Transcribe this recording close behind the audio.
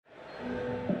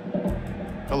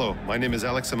Hello, my name is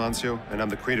Alex Amancio, and I'm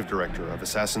the creative director of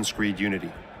Assassin's Creed Unity.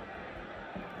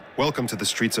 Welcome to the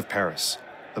streets of Paris,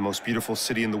 the most beautiful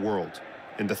city in the world,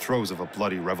 in the throes of a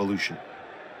bloody revolution.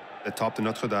 Atop de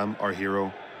Notre Dame, our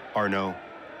hero, Arnaud,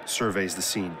 surveys the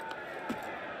scene.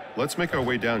 Let's make our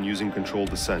way down using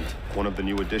controlled descent, one of the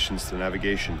new additions to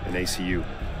navigation in ACU.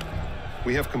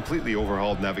 We have completely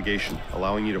overhauled navigation,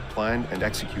 allowing you to plan and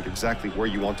execute exactly where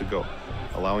you want to go.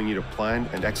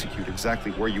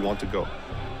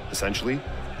 Essentially,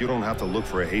 you don't have to look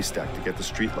for a haystack to get to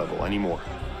street level anymore.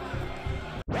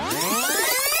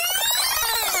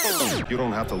 You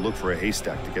don't have to look for a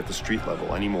haystack to get to street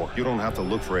level anymore. You don't have to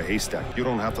look for a haystack. You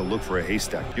don't have to look for a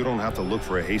haystack. You don't have to look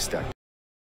for a haystack.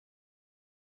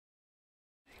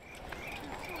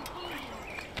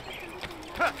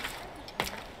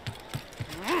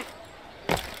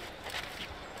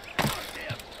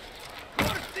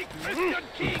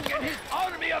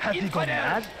 Have you gone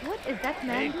mad? What is that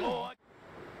man doing?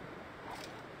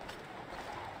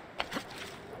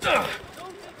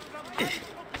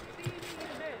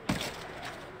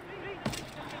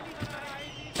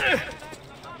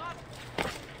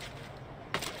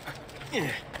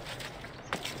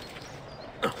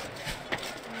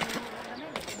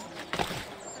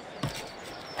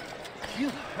 You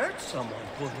hurt someone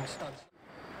pulling stunts.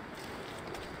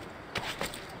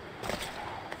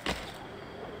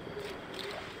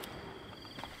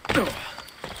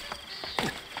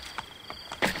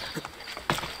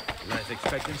 Life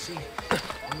expectancy?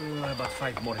 About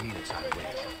 5 more minutes, I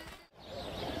wait.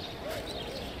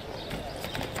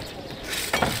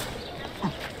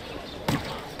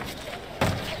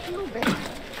 No, baby.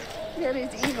 There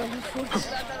is evil afoot.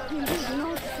 You do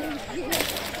not think here.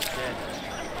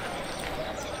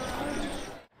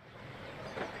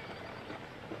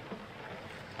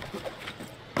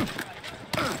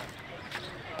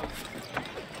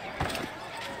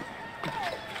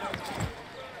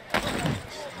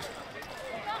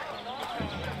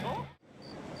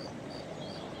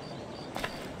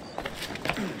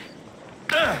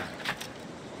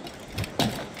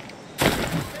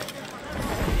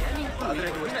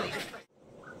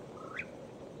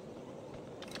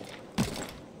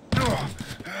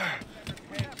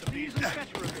 These are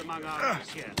veterans among our ranks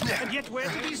here, and yet we're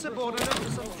to be subordinate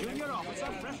to some junior officer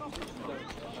fresh